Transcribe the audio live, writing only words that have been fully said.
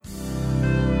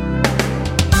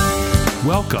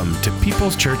Welcome to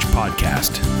People's Church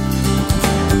Podcast.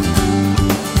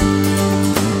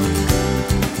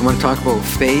 I want to talk about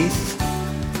faith.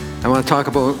 I want to talk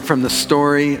about from the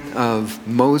story of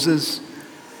Moses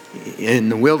in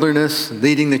the wilderness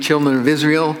leading the children of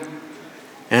Israel.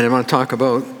 And I want to talk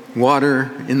about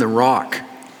water in the rock.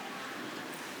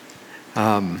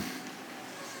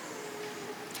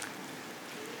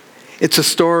 It's a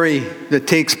story that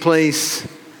takes place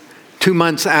 2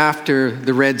 months after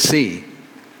the Red Sea.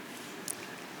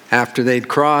 After they'd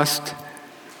crossed,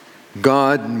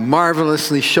 God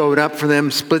marvelously showed up for them,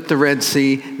 split the Red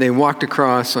Sea. They walked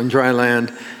across on dry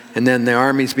land, and then the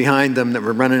armies behind them that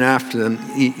were running after them,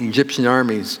 Egyptian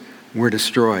armies, were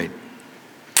destroyed.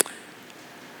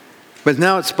 But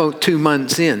now it's about 2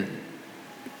 months in,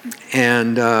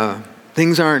 and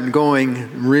things aren't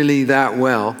going really that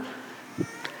well.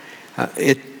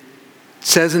 It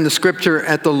says in the scripture,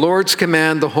 at the Lord's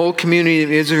command, the whole community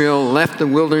of Israel left the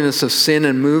wilderness of sin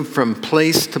and moved from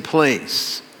place to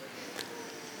place.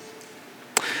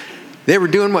 They were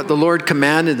doing what the Lord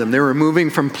commanded them. They were moving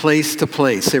from place to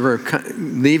place. They were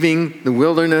leaving the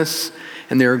wilderness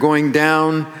and they were going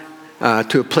down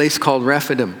to a place called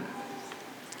Rephidim.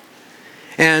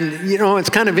 And, you know, it's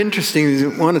kind of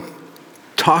interesting. I want to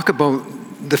talk about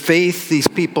the faith these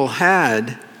people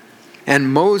had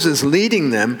and Moses leading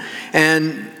them.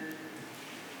 And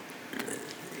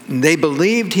they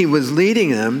believed he was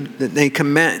leading them, that they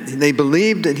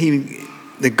believed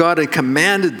that God had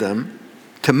commanded them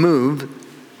to move,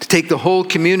 to take the whole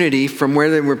community from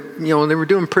where they were, they were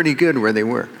doing pretty good where they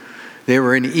were. They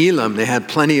were in Elim. They had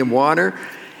plenty of water.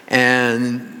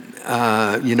 And,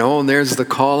 there's the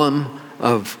column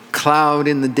of cloud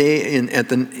in the day,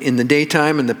 in the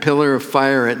daytime, and the pillar of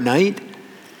fire at night.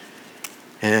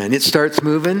 And it starts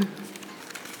moving,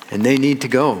 and they need to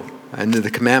go under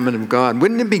the commandment of God.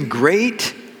 Wouldn't it be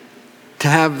great to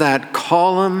have that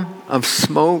column of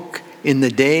smoke in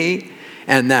the day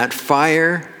and that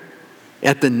fire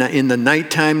in the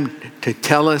nighttime to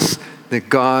tell us that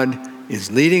God is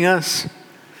leading us?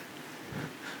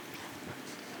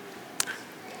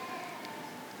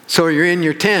 So you're in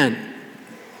your tent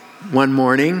one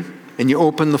morning, and you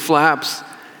open the flaps,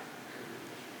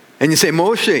 and you say,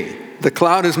 Moshe, the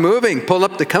cloud is moving. Pull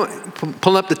up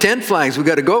the tent flags. We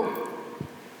got to go.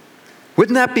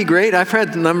 Wouldn't that be great? I've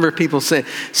had a number of people say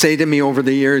to me over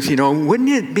the years, wouldn't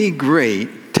it be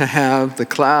great to have the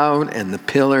cloud and the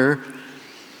pillar?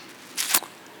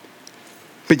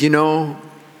 But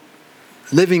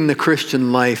living the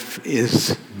Christian life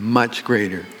is much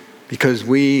greater because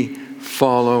we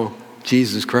follow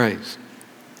Jesus Christ.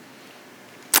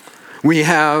 We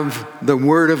have the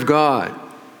Word of God.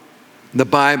 The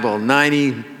Bible,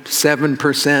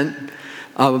 97%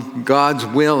 of God's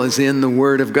will is in the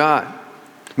Word of God.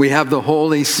 We have the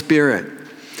Holy Spirit.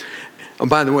 Oh,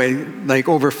 by the way, like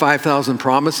over 5,000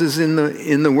 promises in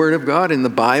the Word of God, in the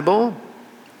Bible.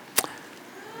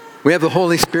 We have the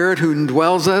Holy Spirit who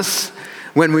indwells us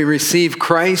when we receive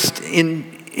Christ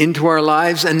into our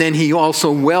lives, and then He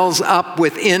also wells up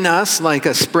within us like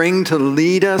a spring to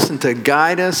lead us and to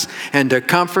guide us and to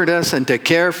comfort us and to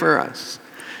care for us.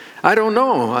 I don't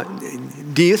know.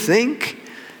 Do you think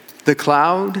the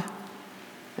cloud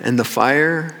and the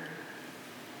fire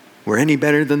were any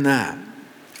better than that?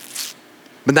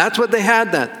 But that's what they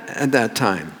had at that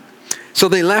time. So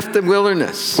they left the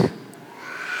wilderness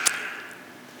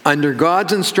under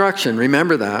God's instruction,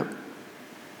 remember that,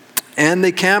 and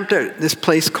they camped at this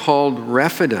place called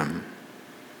Rephidim.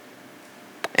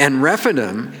 And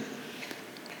Rephidim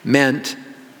meant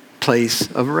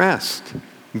place of rest.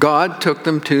 God took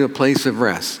them to a place of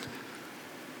rest.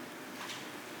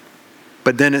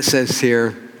 But then it says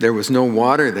here, there was no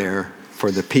water there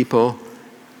for the people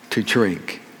to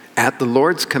drink. At the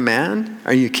Lord's command?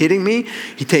 Are you kidding me?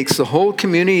 He takes the whole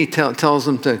community, tells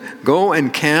them to go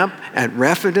and camp at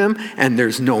Rephidim, and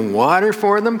there's no water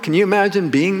for them. Can you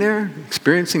imagine being there,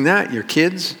 experiencing that? Your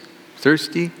kids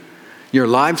thirsty, your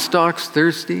livestock's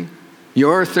thirsty,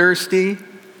 you're thirsty.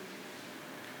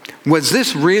 Was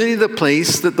this really the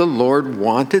place that the Lord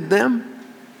wanted them?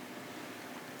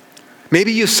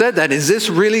 Maybe you said that. Is this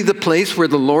really the place where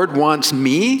the Lord wants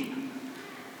me?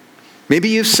 Maybe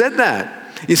you said that.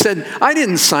 You said, I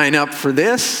didn't sign up for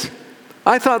this.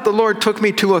 I thought the Lord took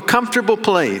me to a comfortable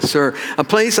place or a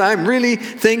place I really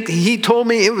think He told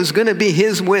me it was going to be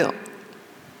His will.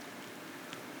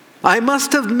 I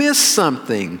must have missed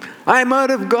something. I'm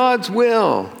out of God's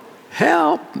will.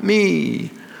 Help me.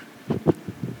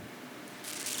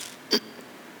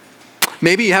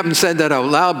 Maybe you haven't said that out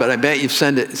loud, but I bet you've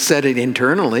said it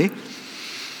internally.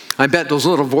 I bet those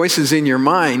little voices in your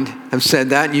mind have said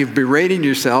that, and you've berated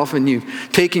yourself, and you've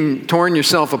torn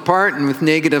yourself apart and with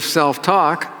negative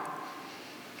self-talk.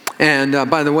 And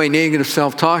by the way, negative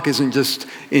self-talk isn't just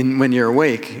when you're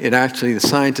awake. It actually, the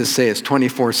scientists say it's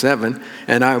 24/7,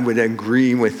 and I would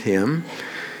agree with him.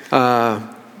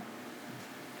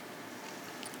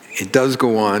 It does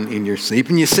go on in your sleep.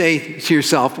 And you say to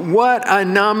yourself, what a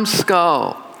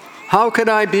numbskull. How could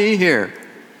I be here?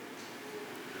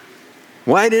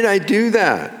 Why did I do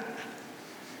that?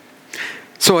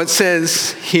 So it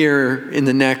says here in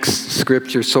the next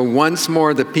scripture, so once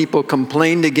more the people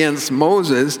complained against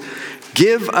Moses.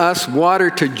 Give us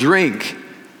water to drink,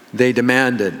 they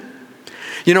demanded.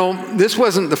 You know, this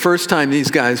wasn't the first time these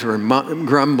guys were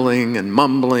grumbling and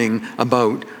mumbling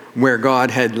about where God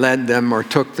had led them or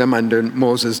took them under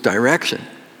Moses' direction.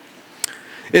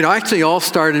 It actually all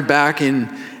started back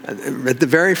at the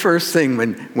very first thing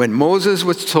when Moses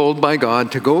was told by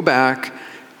God to go back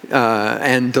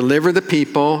and deliver the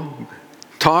people,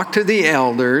 talk to the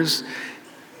elders,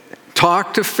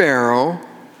 talk to Pharaoh,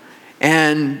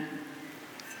 and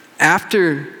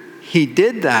after he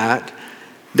did that,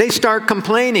 they start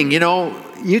complaining. You know,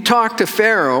 you talk to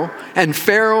Pharaoh, and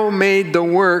Pharaoh made the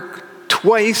work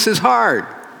twice as hard.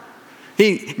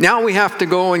 Now we have to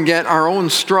go and get our own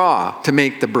straw to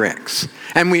make the bricks.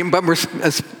 But we're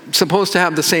supposed to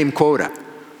have the same quota.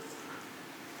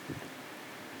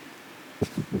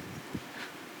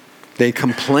 They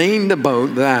complained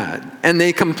about that. And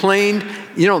they complained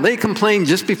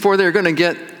just before they're going to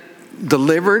get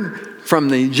delivered from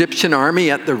the Egyptian army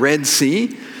at the Red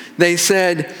Sea. They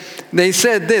said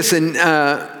this, and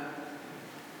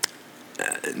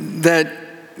that,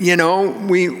 you know,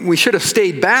 we should have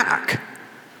stayed back.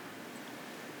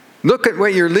 Look at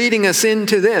what you're leading us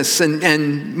into this.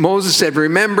 And Moses said,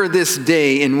 remember this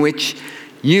day in which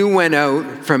you went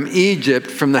out from Egypt,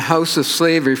 from the house of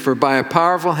slavery, for by a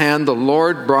powerful hand the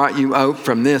Lord brought you out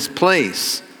from this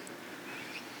place.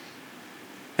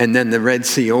 And then the Red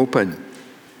Sea opened.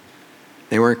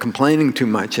 They weren't complaining too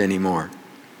much anymore.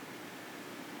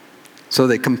 So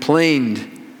they complained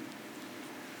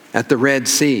at the Red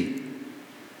Sea.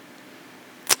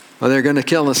 Well, they're going to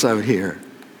kill us out here.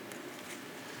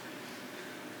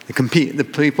 The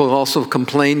people also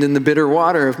complained in the bitter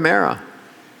water of Marah.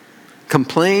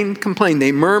 Complained.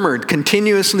 They murmured,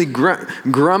 continuously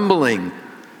grumbling,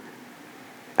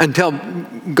 until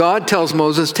God tells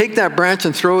Moses, take that branch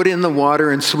and throw it in the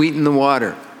water and sweeten the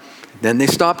water. Then they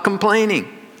stopped complaining.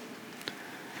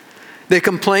 They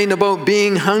complained about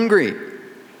being hungry.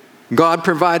 God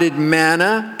provided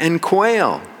manna and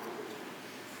quail.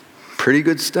 Pretty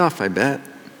good stuff, I bet.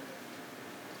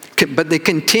 But they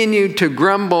continued to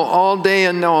grumble all day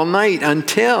and all night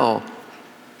until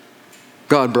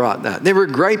God brought that. They were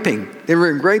griping. They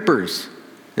were gripers.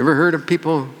 Ever heard of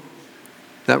people,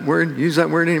 that word, use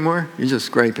that word anymore? You're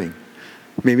just griping.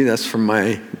 Maybe that's from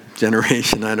my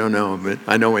generation. I don't know, but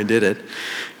I know I did it.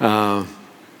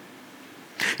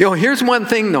 Here's one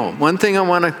thing though. One thing I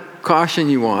want to caution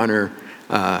you on,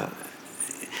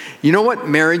 you know what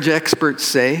marriage experts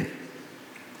say?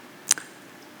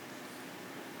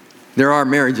 There are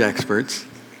marriage experts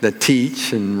that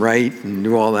teach and write and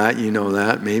do all that. You know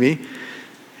that, maybe.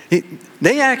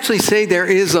 They actually say there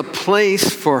is a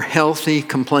place for healthy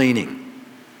complaining.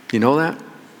 You know that?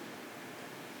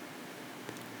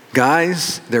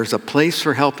 Guys, there's a place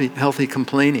for healthy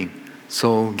complaining.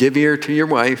 So give ear to your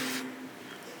wife.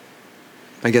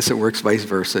 I guess it works vice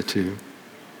versa too.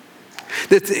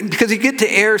 Because you get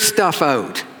to air stuff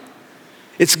out.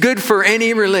 It's good for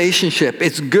any relationship.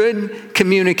 It's good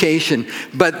communication.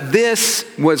 But this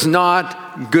was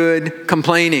not good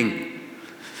complaining.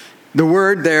 The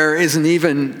word there isn't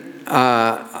even,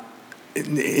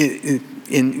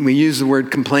 we use the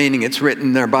word complaining. It's written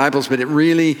in our Bibles, but it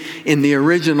really, in the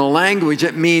original language,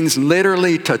 it means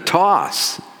literally to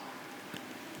toss.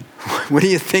 What do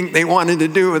you think they wanted to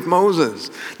do with Moses?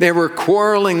 They were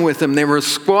quarreling with him. They were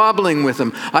squabbling with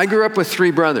him. I grew up with 3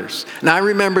 brothers, and I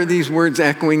remember these words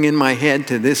echoing in my head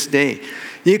to this day.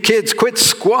 You kids, quit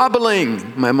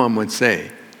squabbling, my mom would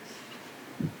say.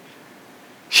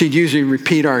 She'd usually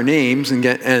repeat our names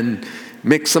and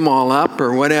mix them all up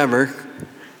or whatever.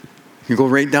 You go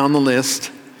right down the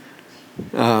list.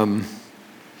 But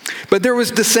there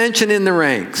was dissension in the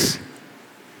ranks.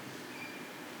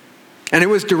 And it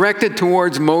was directed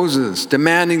towards Moses,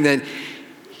 demanding that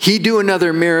he do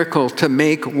another miracle to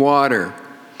make water.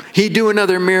 He do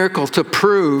another miracle to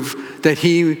prove that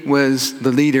he was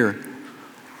the leader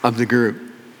of the group.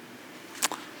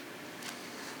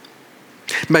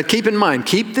 But keep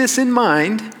this in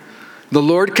mind, the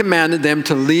Lord commanded them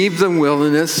to leave the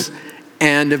wilderness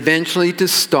and eventually to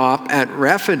stop at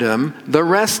Rephidim, the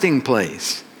resting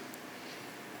place.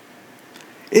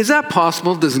 Is that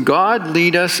possible? Does God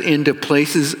lead us into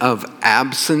places of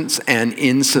absence and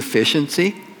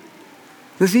insufficiency?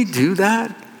 Does he do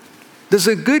that? Does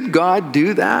a good God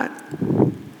do that?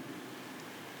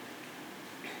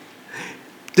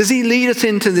 Does he lead us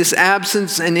into this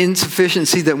absence and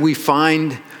insufficiency that we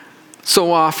find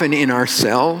so often in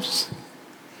ourselves?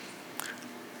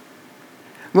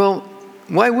 Well,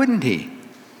 why wouldn't he?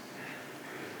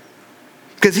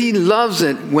 Because he loves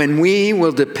it when we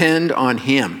will depend on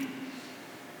him.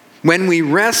 When we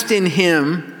rest in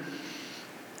him,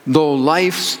 though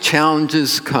life's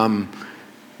challenges come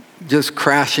just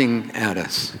crashing at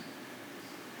us.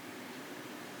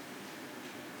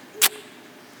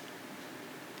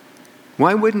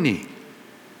 Why wouldn't he?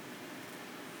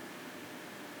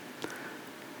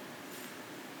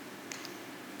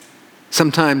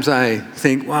 Sometimes I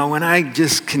think, well, when I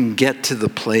just can get to the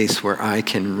place where I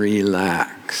can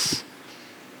relax.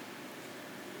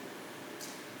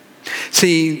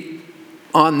 See,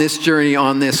 on this journey,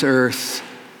 on this earth,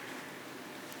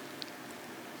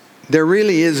 there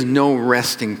really is no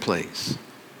resting place.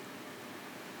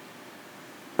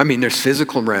 I mean, there's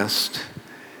physical rest.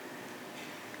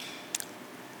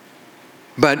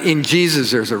 But in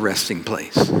Jesus, there's a resting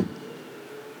place.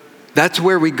 That's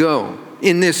where we go.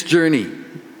 In this journey,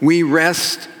 we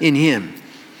rest in him.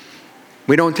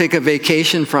 We don't take a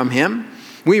vacation from him.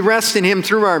 We rest in him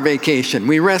through our vacation.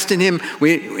 We rest in him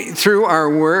through our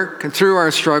work, through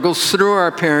our struggles, through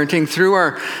our parenting, through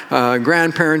our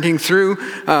grandparenting, through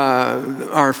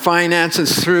our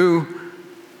finances, through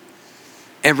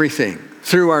everything,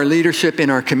 through our leadership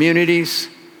in our communities,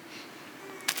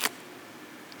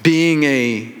 being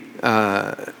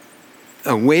a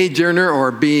wage earner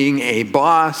or being a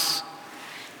boss.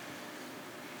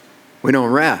 We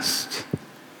don't rest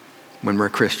when we're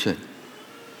Christian.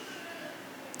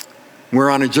 We're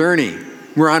on a journey.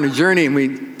 We're on a journey, and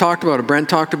we talked about it. Brent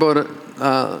talked about it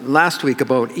last week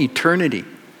about eternity.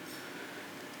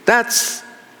 That's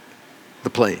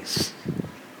the place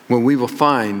where we will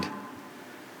find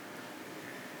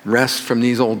rest from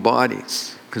these old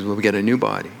bodies, because we'll get a new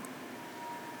body.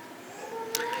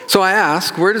 So I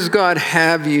ask, where does God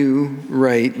have you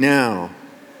right now?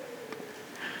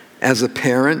 As a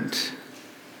parent,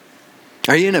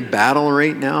 are you in a battle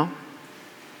right now?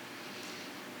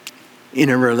 In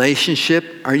a relationship,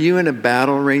 are you in a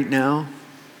battle right now?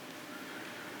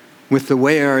 With the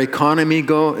way our economy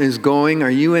is going,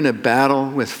 are you in a battle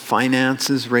with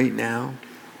finances right now?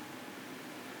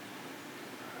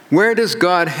 Where does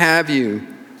God have you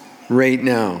right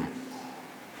now?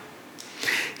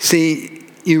 See,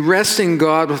 you rest in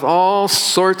God with all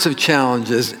sorts of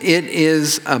challenges. It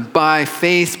is a by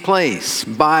faith place.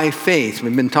 By faith.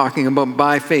 We've been talking about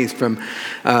by faith from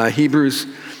Hebrews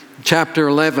chapter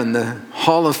 11, the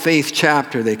Hall of Faith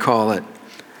chapter, they call it.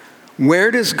 Where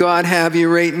does God have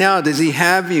you right now? Does he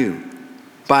have you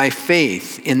by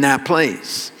faith in that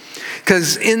place?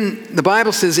 Because the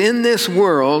Bible says, in this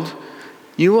world,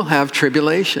 you will have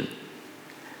tribulation.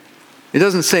 It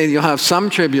doesn't say you'll have some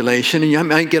tribulation, and you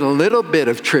might get a little bit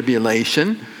of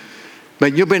tribulation,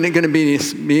 but you're going to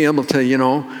be able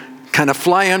to, kind of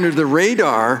fly under the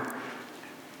radar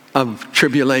of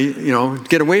tribulation,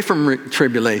 get away from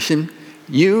tribulation.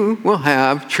 You will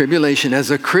have tribulation. As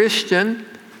a Christian,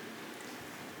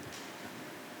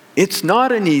 it's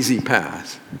not an easy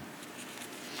path,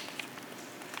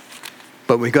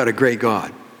 but we got a great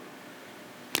God.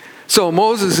 So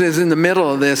Moses is in the middle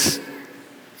of this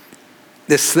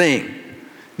thing,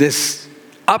 this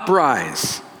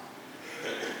uprise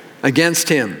against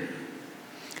him.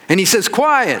 And he says,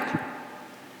 quiet.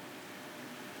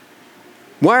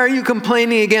 Why are you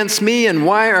complaining against me, and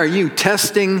why are you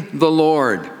testing the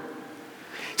Lord?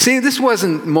 See, this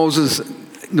wasn't Moses,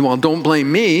 well, don't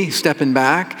blame me, stepping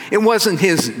back. It wasn't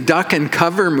his duck and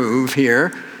cover move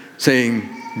here, saying,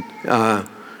 why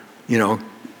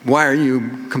are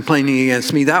you complaining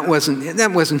against me? That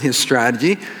wasn't his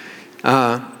strategy.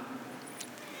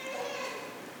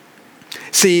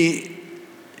 See,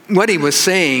 what he was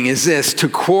saying is this: to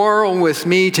quarrel with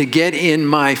me, to get in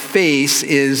my face,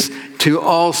 is to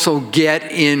also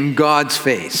get in God's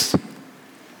face.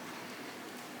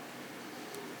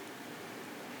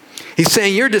 He's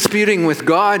saying you're disputing with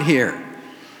God here.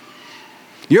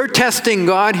 You're testing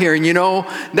God here. And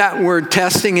that word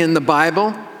testing in the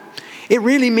Bible, it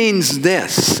really means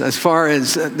this, as far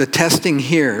as the testing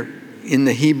here in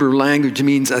the Hebrew language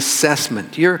means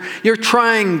assessment. You're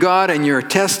trying God, and you're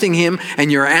testing him,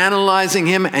 and you're analyzing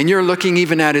him, and you're looking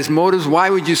even at his motives. Why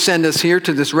would you send us here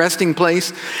to this resting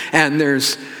place? And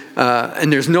there's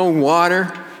and there's no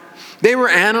water. They were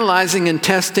analyzing and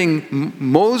testing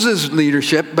Moses'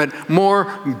 leadership, but more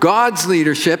God's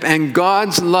leadership and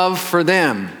God's love for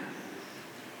them.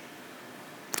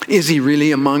 Is he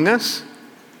really among us?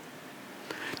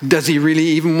 Does he really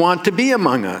even want to be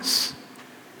among us?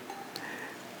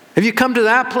 Have you come to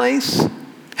that place?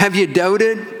 Have you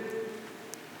doubted?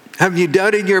 Have you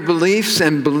doubted your beliefs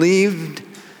and believed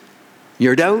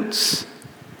your doubts?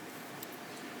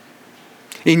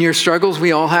 In your struggles,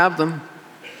 we all have them.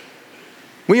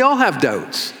 We all have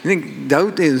doubts. I think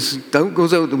doubt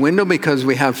goes out the window because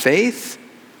we have faith.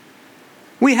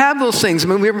 We have those things,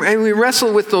 and we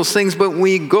wrestle with those things, but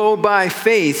we go by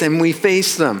faith and we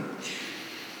face them.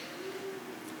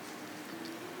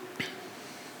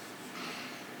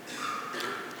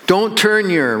 Don't turn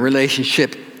your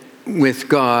relationship with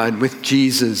God, with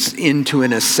Jesus, into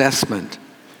an assessment.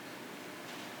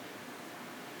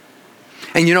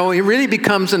 And it really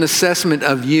becomes an assessment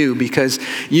of you because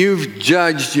you've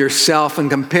judged yourself and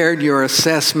compared your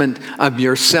assessment of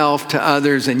yourself to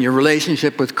others and your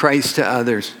relationship with Christ to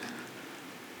others.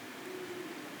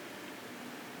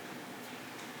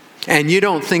 And you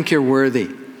don't think you're worthy.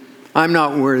 I'm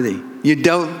not worthy. You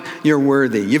doubt you're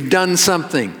worthy. You've done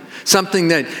something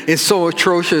that is so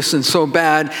atrocious and so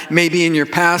bad. Maybe in your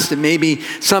past, it may be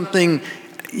something,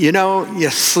 you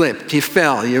slipped, you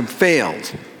fell, you failed.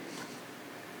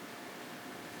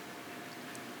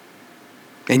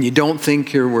 And you don't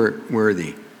think you're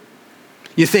worthy.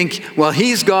 You think, well,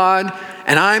 he's God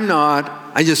and I'm not.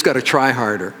 I just got to try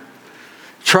harder.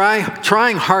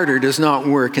 Trying harder does not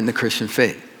work in the Christian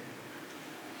faith.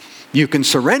 You can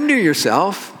surrender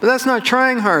yourself, but that's not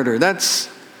trying harder. That's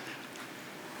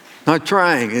not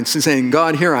trying. It's saying,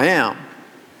 God, here I am.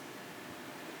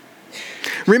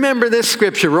 Remember this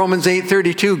scripture, Romans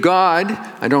 8:32. God,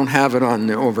 I don't have it on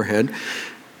the overhead.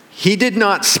 God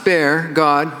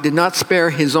did not spare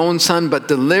his own son, but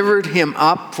delivered him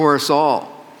up for us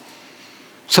all.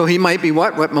 So he might be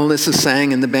what? What Melissa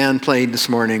sang and the band played this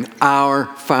morning. Our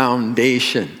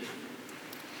foundation.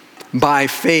 By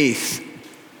faith.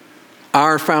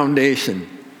 Our foundation.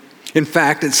 In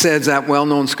fact, it says that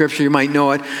well-known scripture, you might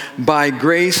know it. By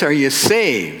grace are you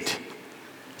saved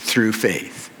through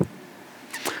faith.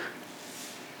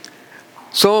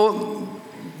 So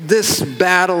this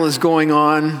battle is going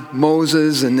on,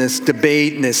 Moses, and this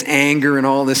debate and this anger and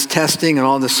all this testing and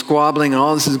all this squabbling and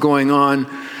all this is going on.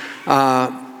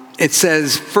 It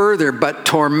says further, but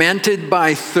tormented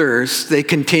by thirst, they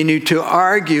continued to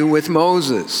argue with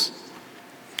Moses.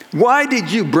 Why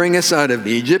did you bring us out of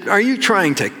Egypt? Are you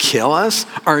trying to kill us,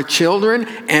 our children,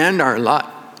 and our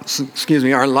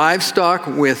livestock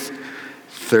with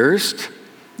thirst?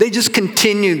 They just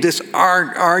continued this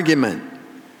argument.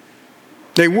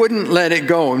 They wouldn't let it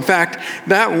go. In fact,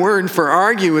 that word for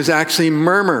argue is actually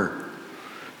murmur.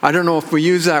 I don't know if we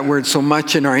use that word so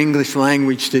much in our English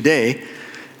language today,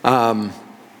 but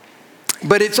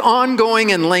it's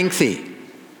ongoing and lengthy.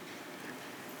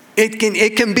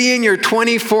 It can be in your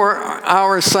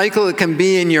 24-hour cycle. It can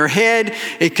be in your head.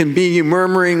 It can be you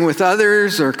murmuring with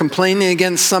others or complaining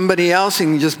against somebody else. You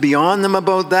can just be on them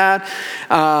about that.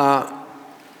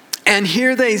 And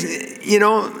here they,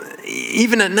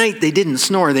 even at night, they didn't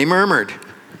snore. They murmured.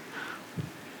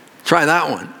 Try that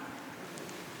one.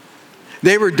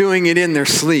 They were doing it in their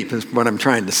sleep, is what I'm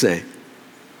trying to say.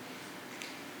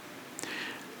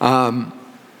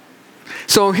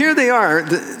 So here they are.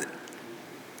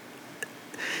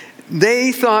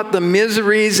 They thought the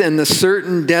miseries and the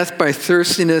certain death by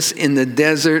thirstiness in the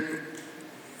desert,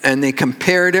 and they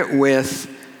compared it with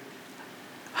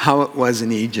how it was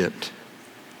in Egypt.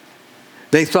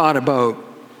 They thought about,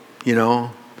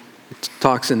 it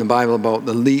talks in the Bible about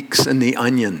the leeks and the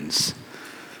onions.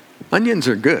 Onions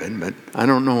are good, but I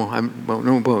don't know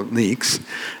about leeks.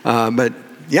 But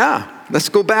yeah, let's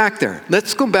go back there.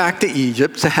 Let's go back to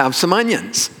Egypt to have some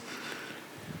onions.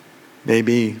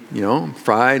 Maybe,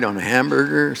 fried on a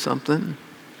hamburger or something.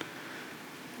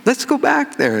 Let's go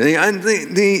back there.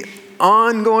 The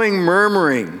ongoing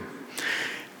murmuring.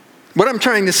 What I'm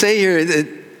trying to say here is that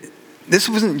this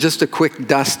wasn't just a quick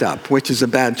dust up, which is a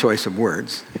bad choice of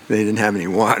words. They didn't have any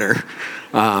water.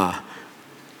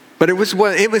 But it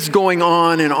was going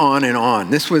on and on and on.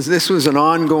 This was an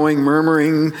ongoing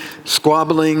murmuring,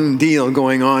 squabbling deal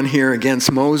going on here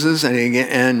against Moses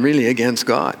and really against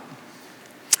God.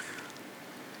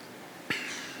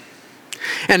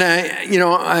 And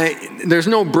there's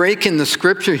no break in the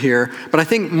scripture here, but I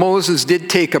think Moses did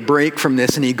take a break from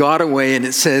this, and he got away, and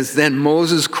it says, then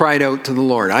Moses cried out to the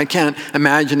Lord. I can't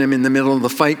imagine him in the middle of the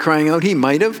fight crying out. He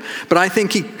might have, but I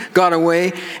think he got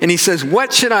away, and he says,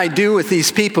 what should I do with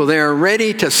these people? They are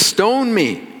ready to stone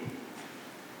me.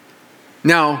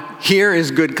 Now, here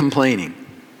is good complaining.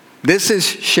 This is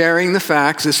sharing the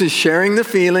facts. This is sharing the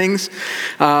feelings.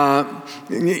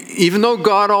 Even though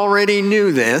God already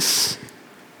knew this,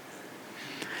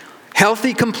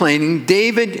 healthy complaining,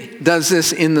 David does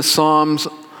this in the Psalms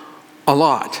a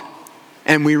lot.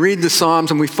 And we read the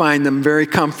Psalms and we find them very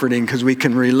comforting because we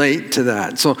can relate to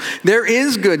that. So there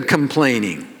is good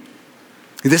complaining.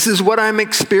 This is what I'm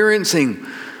experiencing.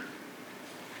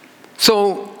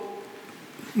 So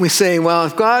we say, well,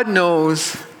 if God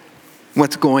knows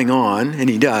what's going on, and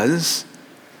he does,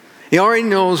 he already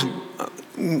knows,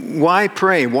 why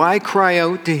pray? Why cry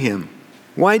out to him?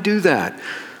 Why do that?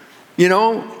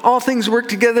 All things work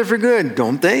together for good,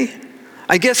 don't they?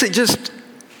 I guess it just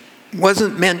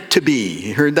wasn't meant to be.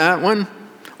 You heard that one?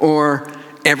 Or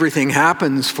everything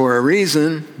happens for a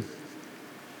reason.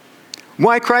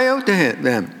 Why cry out to him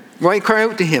then? Why cry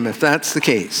out to him if that's the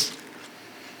case?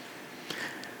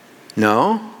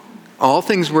 No, all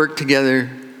things work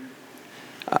together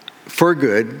for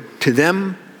good to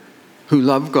them who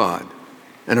love God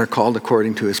and are called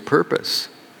according to his purpose.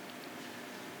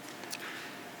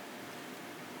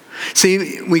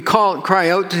 See, we cry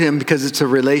out to him because it's a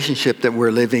relationship that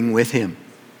we're living with him.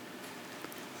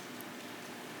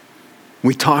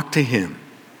 We talk to him.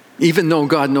 Even though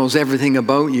God knows everything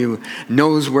about you,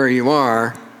 knows where you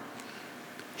are,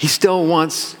 he still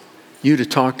wants you to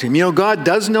talk to him. God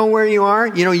does know where you are.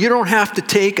 You don't have to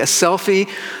take a selfie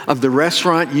of the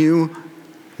restaurant you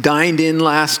dined in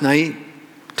last night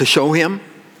to show him.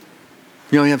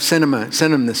 You have send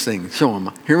him this thing. Show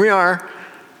him. Here we are.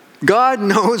 God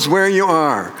knows where you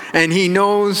are, and he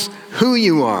knows who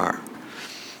you are,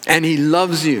 and he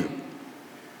loves you.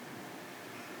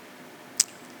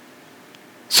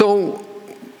 So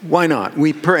why not?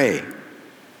 We pray.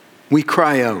 We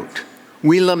cry out.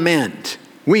 We lament.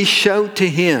 We shout to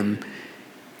him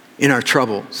in our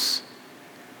troubles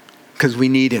because we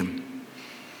need him.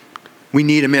 We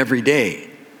need him every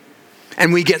day.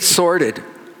 And we get sorted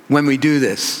when we do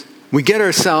this. We get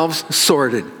ourselves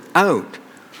sorted out.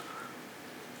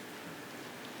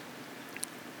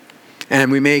 And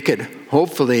we make it,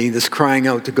 hopefully, this crying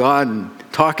out to God and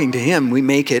talking to him, we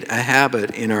make it a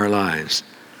habit in our lives.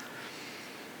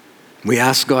 We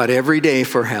ask God every day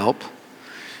for help.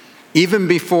 Even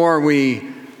before we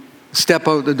step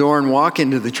out the door and walk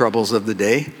into the troubles of the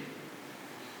day,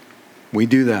 we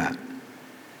do that.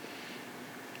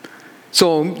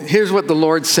 So here's what the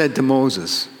Lord said to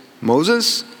Moses.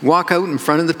 Moses, walk out in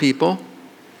front of the people.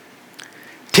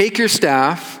 Take your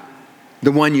staff,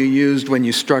 the one you used when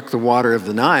you struck the water of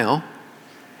the Nile,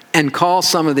 and call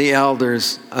some of the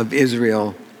elders of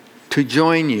Israel to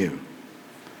join you.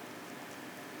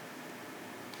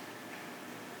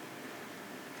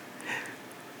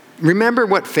 Remember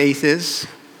what faith is?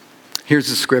 Here's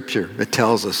the scripture that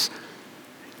tells us.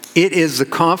 It is the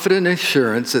confident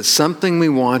assurance that something we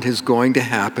want is going to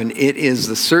happen. It is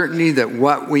the certainty that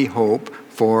what we hope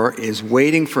for is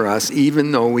waiting for us,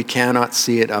 even though we cannot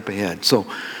see it up ahead. So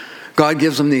God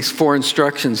gives them these 4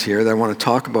 instructions here that I want to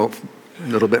talk about a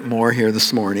little bit more here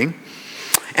this morning.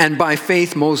 And by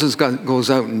faith, Moses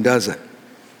goes out and does it.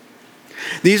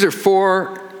 These are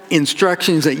 4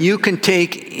 instructions that you can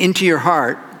take into your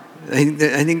heart. I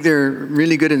think they're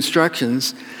really good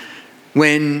instructions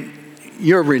when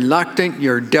you're reluctant,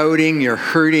 you're doubting, you're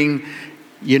hurting,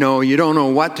 you don't know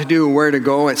what to do, where to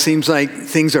go. It seems like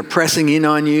things are pressing in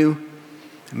on you.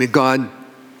 God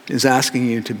is asking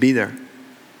you to be there,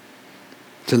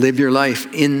 to live your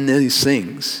life in these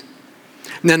things.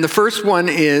 And then the first one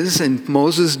is, and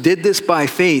Moses did this by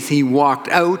faith, he walked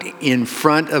out in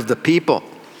front of the people.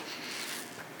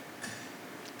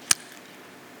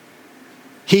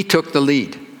 He took the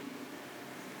lead.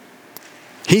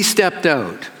 He stepped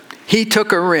out. He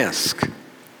took a risk.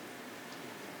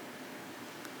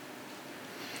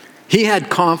 He had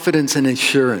confidence and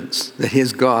assurance that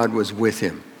his God was with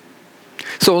him.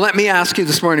 So let me ask you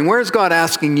this morning, where is God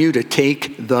asking you to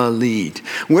take the lead?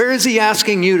 Where is he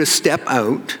asking you to step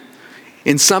out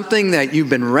in something that you've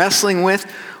been wrestling with?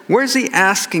 Where is he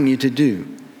asking you to do?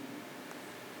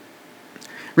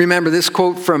 Remember this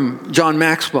quote from John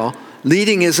Maxwell,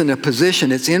 leading isn't a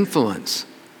position, it's influence.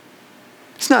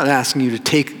 It's not asking you to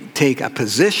take a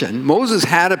position. Moses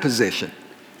had a position.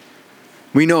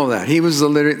 We know that. He was the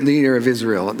leader of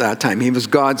Israel at that time. He was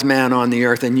God's man on the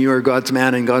earth, and you are God's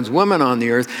man and God's woman on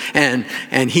the earth. And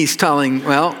he's telling,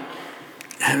 well,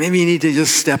 maybe you need to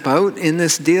just step out in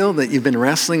this deal that you've been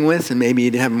wrestling with, and maybe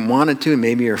you haven't wanted to, and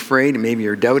maybe you're afraid, and maybe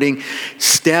you're doubting.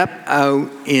 Step out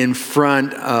in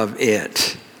front of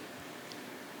it.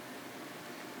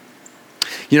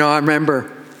 You know, I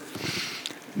remember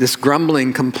this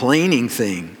grumbling, complaining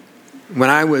thing. When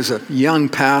I was a young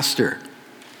pastor,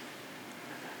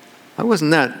 I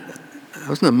wasn't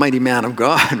a mighty man of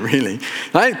God, really.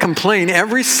 I'd complain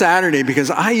every Saturday because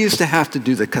I used to have to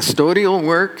do the custodial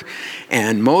work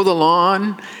and mow the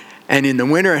lawn. And in the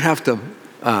winter, I'd have to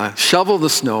shovel the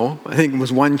snow. I think it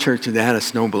was one church that had a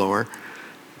snowblower,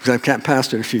 because I've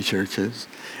pastored a few churches.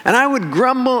 And I would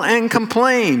grumble and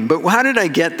complain. But how did I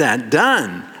get that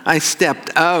done? I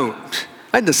stepped out.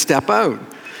 I had to step out.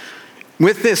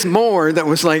 With this mower that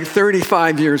was like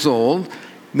 35 years old,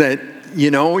 that, you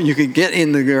know, you could get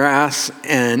in the grass,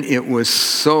 and it was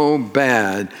so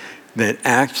bad that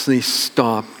actually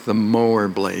stopped the mower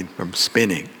blade from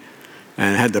spinning.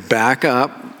 And I had to back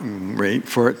up, wait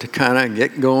for it to kind of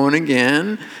get going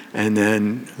again, and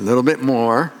then a little bit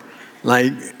more.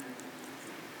 Like,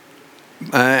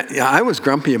 I was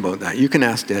grumpy about that. You can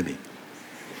ask Debbie.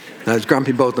 I was grumpy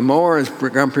about the mower, I was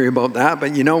grumpy about that,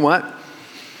 but you know what?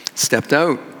 Stepped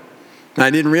out.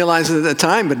 I didn't realize it at the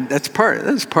time, but that's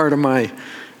part of my,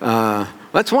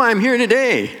 that's why I'm here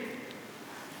today.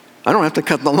 I don't have to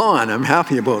cut the lawn. I'm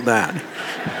happy about that.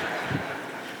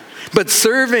 But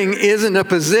serving isn't a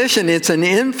position, it's an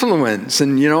influence.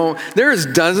 And, you know, there's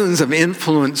dozens of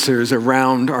influencers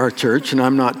around our church, and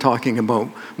I'm not talking about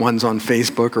ones on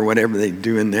Facebook or whatever they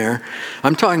do in there.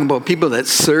 I'm talking about people that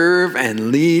serve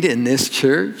and lead in this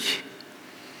church.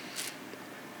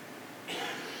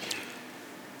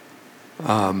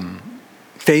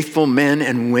 Faithful men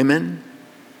and women.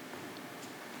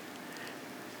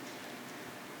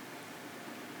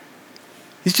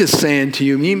 He's just saying to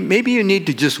you, maybe you need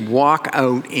to just walk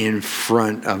out in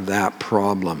front of that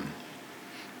problem.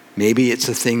 Maybe it's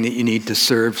a thing that you need to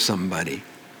serve somebody.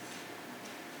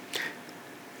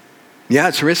 Yeah,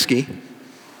 it's risky.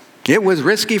 It was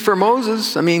risky for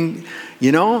Moses. I mean,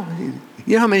 you know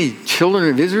how many children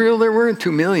of Israel there were?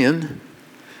 2 million.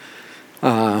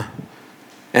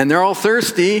 And they're all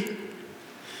thirsty.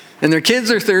 And their kids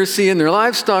are thirsty, and their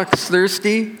livestock's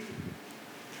thirsty.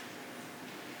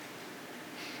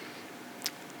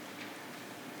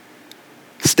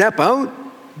 Step out?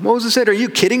 Moses said, are you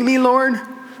kidding me, Lord?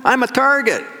 I'm a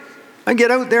target. I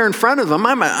get out there in front of them.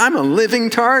 I'm a living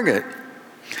target.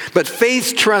 But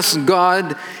faith trusts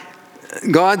God's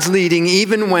leading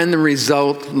even when the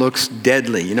result looks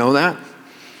deadly. You know that?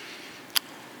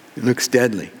 It looks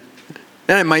deadly.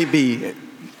 And it might be,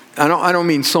 I don't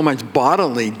mean so much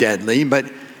bodily deadly,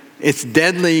 but it's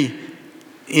deadly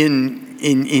in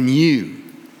you.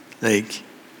 Like,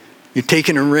 you're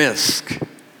taking a risk.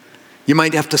 You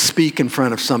might have to speak in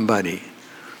front of somebody.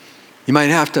 You might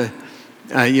have to,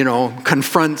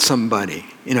 confront somebody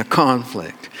in a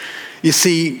conflict. You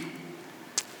see,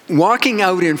 walking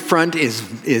out in front is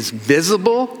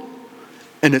visible,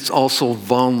 and it's also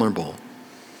vulnerable.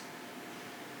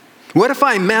 What if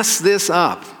I mess this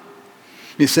up?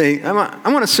 You say, I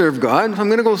want to serve God. I'm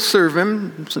going to go serve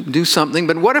Him, do something.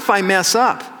 But what if I mess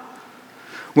up?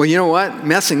 Well, you know what?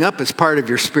 Messing up is part of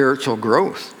your spiritual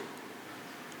growth.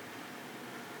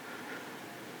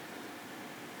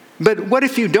 But what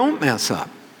if you don't mess up?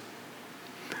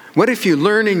 What if you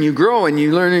learn and you grow, and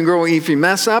you learn and grow if you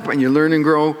mess up, and you learn and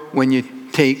grow when you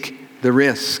take the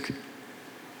risk?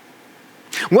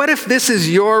 What if this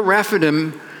is your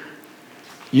referendum,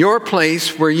 your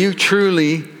place where you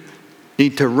truly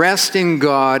need to rest in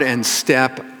God and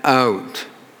step out?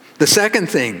 The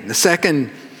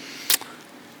second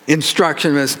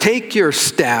instruction was take your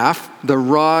staff, the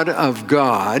rod of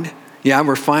God. Yeah,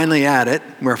 we're finally at it.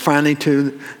 We're finally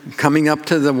coming up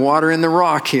to the water in the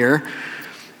rock here.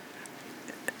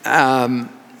 The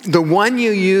one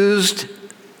you used,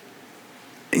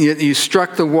 you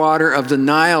struck the water of the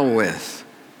Nile with.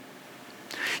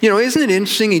 You know, isn't it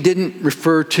interesting? He didn't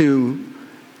refer to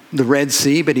the Red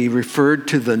Sea, but he referred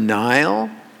to the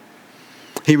Nile.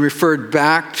 He referred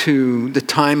back to the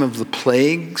time of the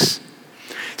plagues.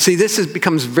 See, this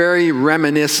becomes very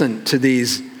reminiscent to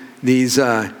these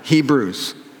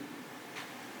Hebrews.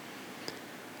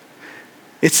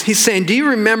 He's saying, do you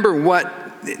remember what,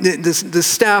 the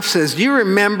staff says, do you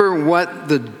remember what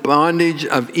the bondage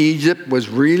of Egypt was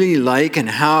really like and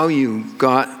how you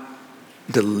got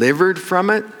delivered from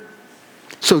it?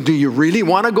 So do you really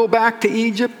want to go back to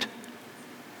Egypt?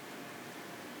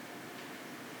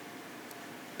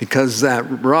 because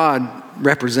that rod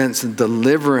represents the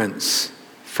deliverance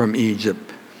from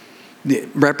Egypt. It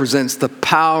represents the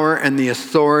power and the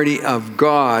authority of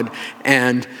God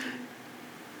and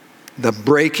the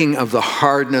breaking of the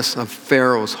hardness of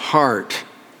Pharaoh's heart.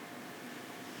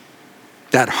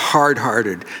 That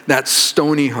hard-hearted, that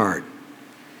stony heart.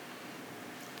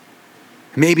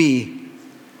 Maybe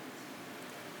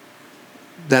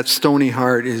that stony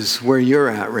heart is where you're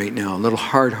at right now, a little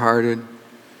hard-hearted,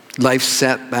 life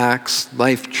setbacks,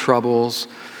 life troubles.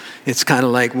 It's kind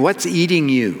of like, what's eating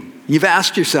you? You've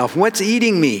asked yourself, what's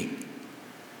eating me?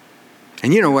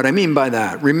 And you know what I mean by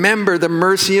that. Remember the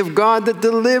mercy of God that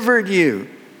delivered you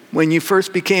when you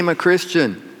first became a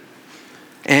Christian.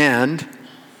 And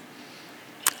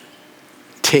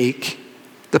take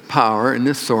the power and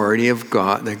authority of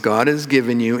God that God has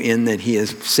given you, in that He has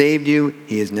saved you.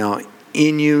 He is now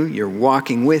in you. You're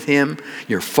walking with Him.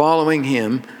 You're following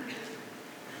Him.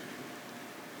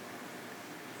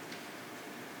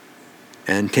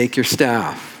 And take your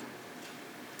staff.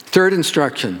 Third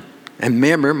instruction. And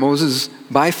remember, Moses,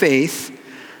 by faith,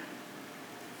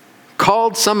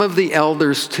 called some of the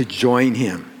elders to join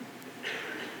him.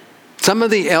 Some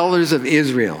of the elders of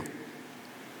Israel.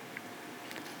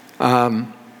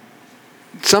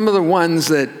 Some of the ones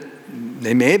that,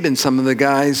 they may have been some of the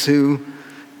guys who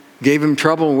gave him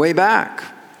trouble way back.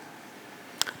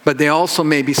 But they also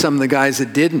may be some of the guys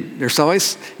that didn't. There's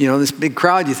always, this big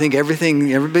crowd, you think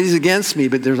everybody's against me,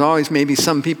 but there's always maybe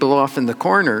some people off in the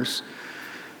corners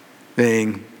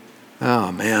saying,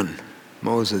 oh man,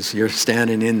 Moses, you're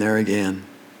standing in there again.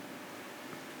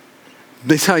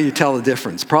 This is how you tell the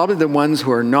difference. Probably the ones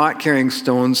who are not carrying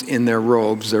stones in their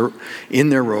robes, their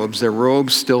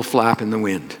robes still flap in the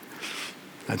wind.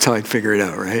 That's how I'd figure it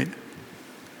out, right?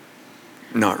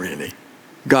 Not really.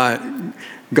 God,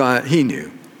 He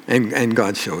knew, and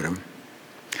God showed him.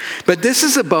 But this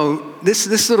is about,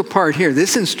 this little part here,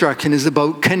 this instruction is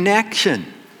about connection.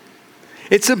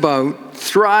 It's about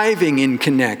thriving in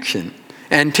connection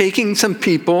and taking some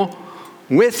people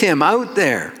with him out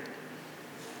there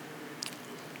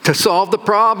to solve the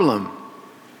problem.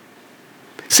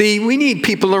 See, we need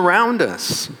people around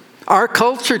us. Our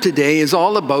culture today is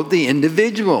all about the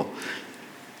individual.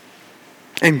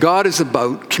 And God is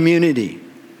about community.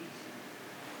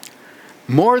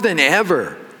 More than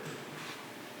ever,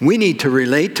 we need to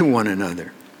relate to one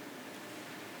another.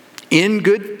 In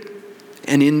good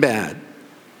and in bad.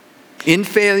 In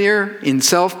failure, in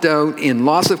self-doubt, in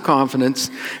loss of confidence.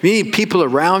 We need people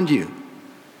around you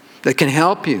that can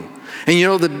help you.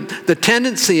 And the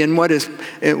tendency in what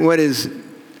is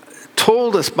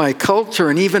told us by culture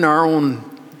and even our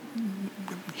own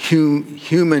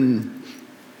human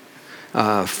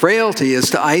frailty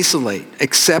is to isolate,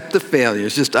 accept the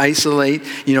failures, just isolate,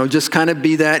 just kind of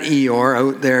be that Eeyore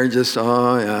out there, just,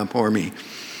 oh yeah, poor me.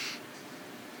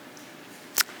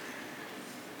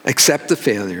 Accept the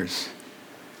failures.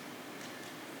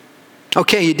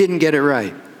 Okay, you didn't get it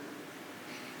right.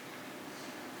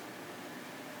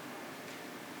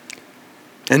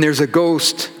 And there's a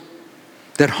ghost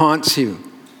that haunts you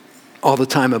all the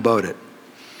time about it.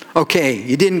 Okay,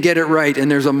 you didn't get it right,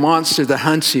 and there's a monster that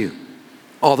hunts you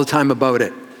all the time about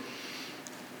it.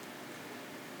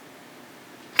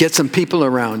 Get some people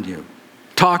around you.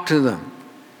 Talk to them.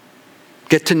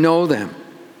 Get to know them.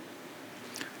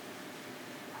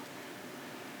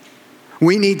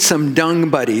 We need some dung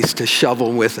buddies to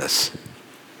shovel with us.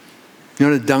 You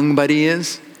know what a dung buddy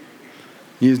is?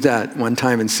 Used that one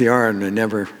time in CR, and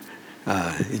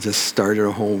it just started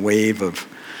a whole wave of,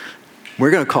 we're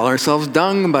going to call ourselves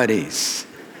dung buddies.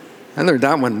 I learned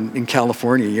that one in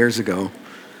California years ago.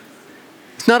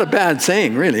 It's not a bad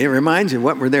saying, really. It reminds you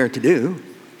what we're there to do,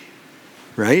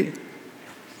 right?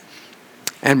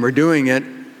 And we're doing it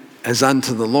as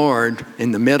unto the Lord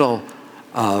in the middle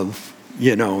of,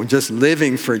 just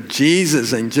living for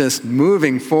Jesus and just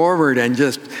moving forward and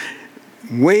just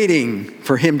waiting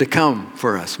for him to come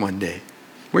for us one day.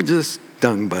 We're just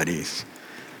dung buddies.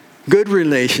 Good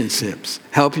relationships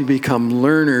help you become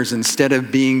learners instead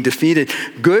of being defeated.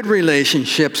 Good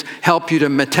relationships help you to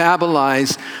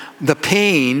metabolize the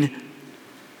pain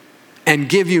and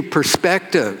give you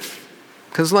perspective,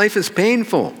 because life is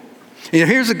painful.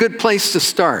 Here's a good place to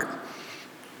start.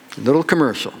 A little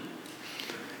commercial.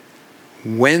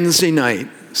 Wednesday night,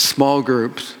 small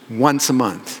groups, once a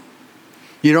month.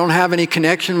 You don't have any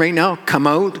connection right now? Come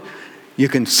out. You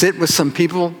can sit with some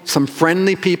people, some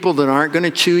friendly people that aren't going to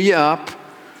chew you up.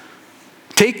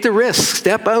 Take the risk.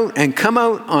 Step out and come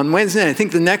out on Wednesday night. I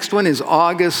think the next one is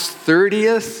August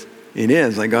 30th. It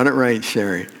is. I got it right,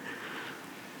 Sherry.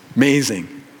 Amazing.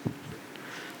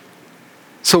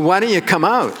 So why don't you come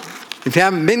out? If you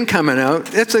haven't been coming out,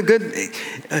 that's a good,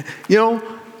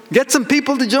 get some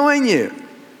people to join you.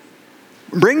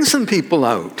 Bring some people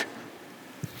out.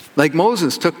 Like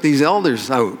Moses took these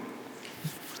elders out.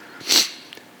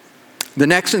 The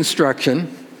next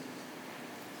instruction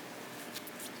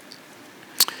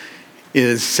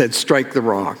said, strike the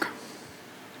rock.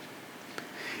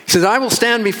 He says, I will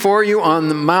stand before you on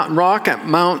the rock at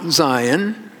Mount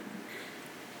Zion.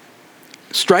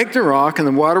 Strike the rock and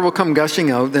the water will come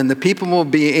gushing out. Then the people will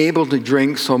be able to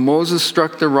drink. So Moses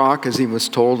struck the rock as he was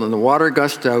told, and the water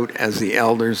gushed out as the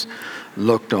elders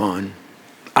looked on.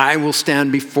 I will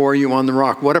stand before you on the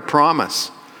rock. What a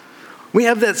promise. We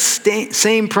have that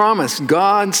same promise,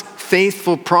 God's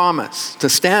faithful promise to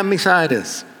stand beside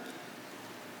us.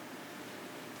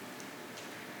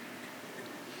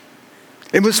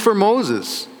 It was for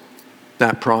Moses,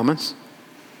 that promise.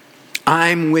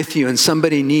 I'm with you, and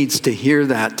somebody needs to hear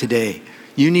that today.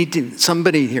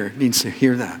 Somebody here needs to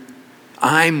hear that.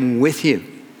 I'm with you.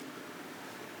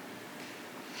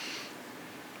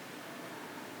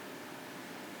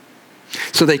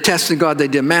 So they tested God, they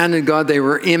demanded God, they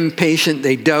were impatient,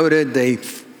 they doubted, they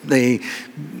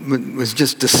was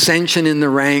just dissension in the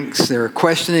ranks. They were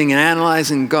questioning and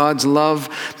analyzing God's love,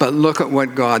 but look at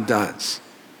what God does.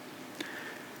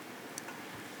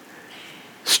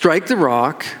 Strike the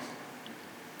rock,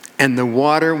 and the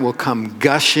water will come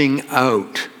gushing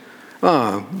out.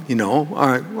 All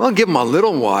right, well, give them a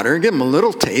little water, give them a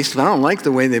little taste. I don't like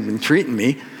the way they've been treating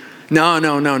me.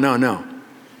 No.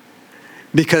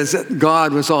 Because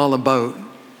God was all about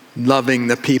loving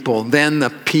the people. Then the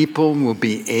people will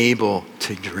be able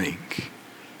to drink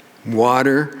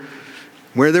water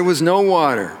where there was no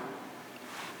water.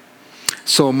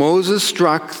 So Moses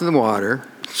struck the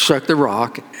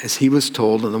rock as he was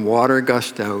told, and the water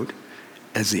gushed out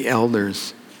as the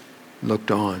elders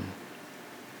looked on.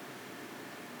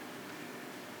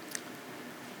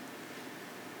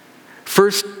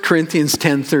 First Corinthians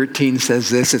 10:13 says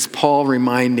this. It's Paul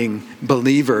reminding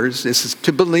believers, this is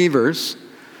to believers,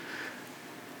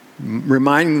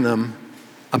 reminding them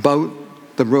about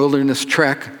the wilderness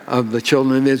trek of the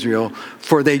children of Israel.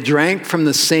 For they drank from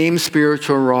the same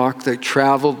spiritual rock that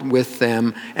traveled with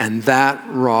them, and that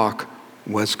rock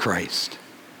was Christ.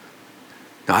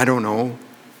 Now, I don't know.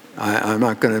 I'm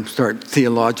not going to start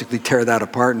theologically tear that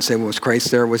apart and say, well, was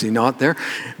Christ there? Was he not there?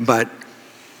 But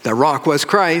the rock was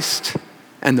Christ,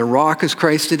 and the rock is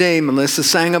Christ today. Melissa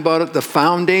sang about it. The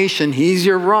foundation, he's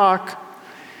your rock.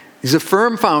 He's a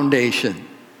firm foundation.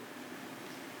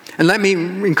 And let me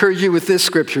encourage you with this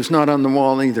scripture. It's not on the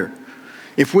wall either.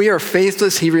 If we are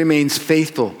faithless, he remains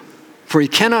faithful, for he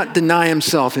cannot deny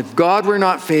himself. If God were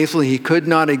not faithful, he could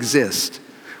not exist.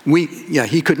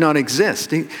 He could not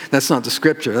exist. That's not the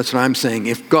scripture. That's what I'm saying.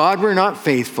 If God were not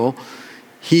faithful,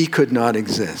 he could not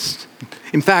exist.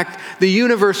 In fact, the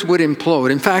universe would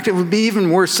implode. In fact, it would be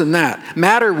even worse than that.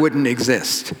 Matter wouldn't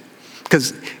exist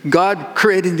because God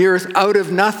created the earth out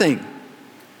of nothing.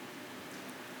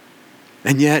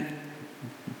 And yet,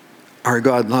 our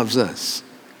God loves us.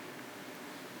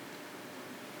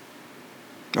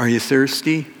 Are you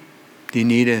thirsty? Do you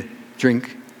need a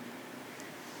drink?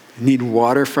 Need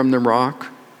water from the rock?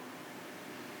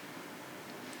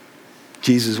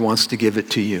 Jesus wants to give it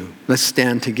to you. Let's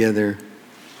stand together.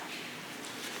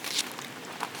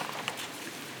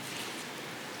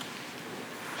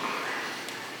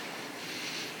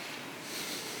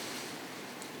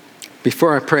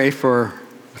 Before I pray for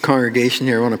the congregation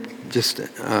here, I want to just,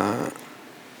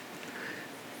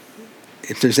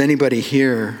 if there's anybody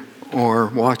here or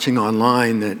watching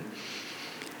online that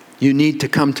you need to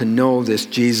come to know this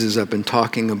Jesus I've been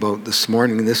talking about this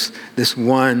morning, this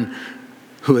one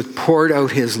who has poured out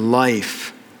his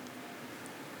life,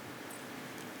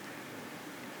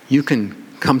 you can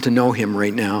come to know him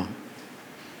right now.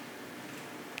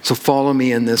 So follow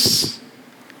me in this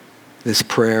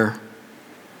prayer.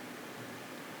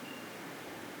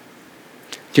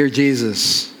 Dear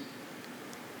Jesus,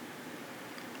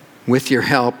 with your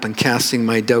help and casting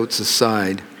my doubts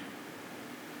aside,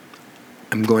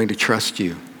 I'm going to trust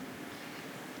you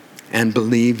and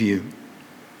believe you.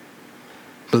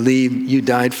 Believe you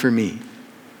died for me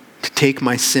to take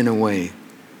my sin away,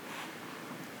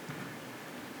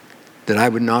 that I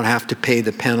would not have to pay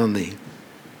the penalty.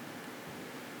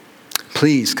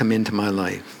 Please come into my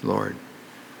life, Lord.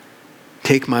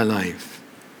 Take my life.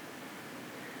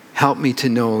 Help me to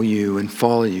know you and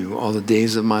follow you all the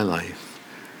days of my life,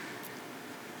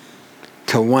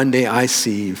 till one day I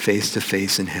see you face to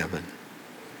face in heaven.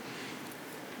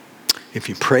 If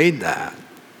you prayed that,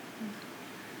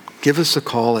 give us a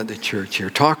call at the church here.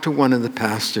 Talk to one of the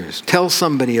pastors. Tell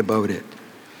somebody about it.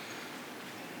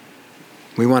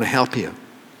 We want to help you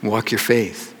walk your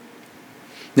faith.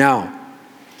 Now,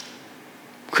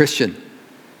 Christian,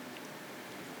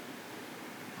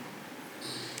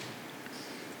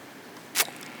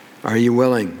 are you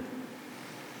willing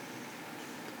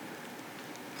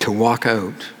to walk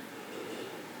out,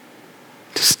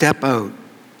 to step out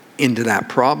into that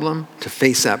problem, to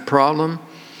face that problem,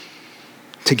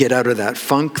 to get out of that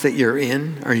funk that you're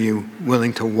in? Are you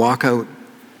willing to walk out?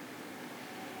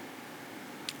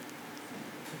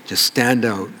 Just stand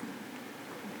out.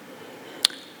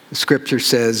 The scripture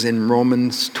says in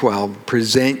Romans 12,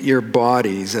 present your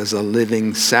bodies as a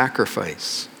living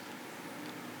sacrifice,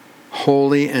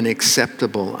 holy and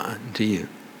acceptable unto you,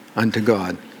 unto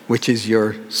God, which is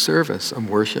your service of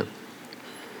worship.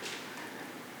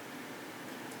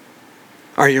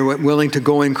 Are you willing to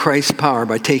go in Christ's power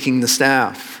by taking the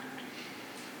staff?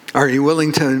 Are you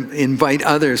willing to invite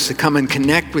others to come and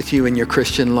connect with you in your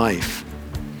Christian life?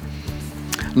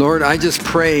 Lord, I just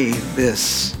pray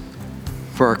this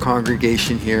for our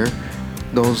congregation here,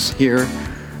 those here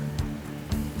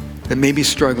that may be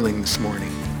struggling this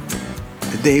morning,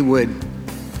 that they would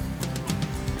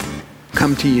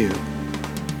come to you,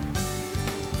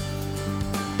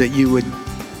 that you would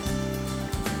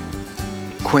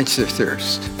quench their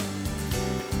thirst.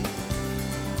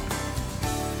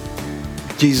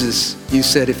 Jesus, you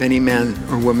said, if any man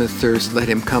or woman thirsts, let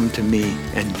him come to me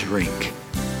and drink.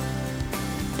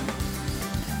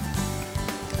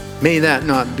 May that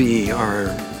not be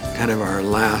our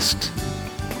last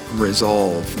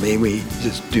resolve. May we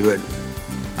just do it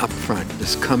up front.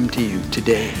 Just come to you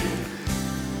today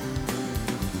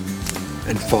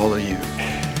and follow you.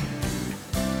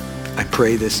 I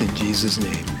pray this in Jesus'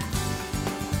 name.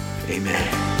 Amen.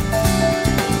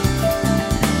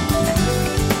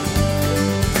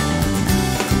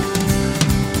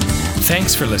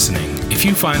 Thanks for listening. If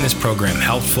you find this program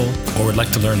helpful or would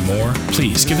like to learn more,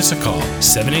 please give us a call,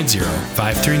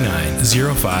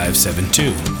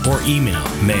 780-539-0572, or email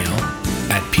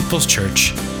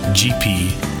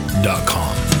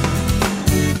mail@peopleschurchgp.com.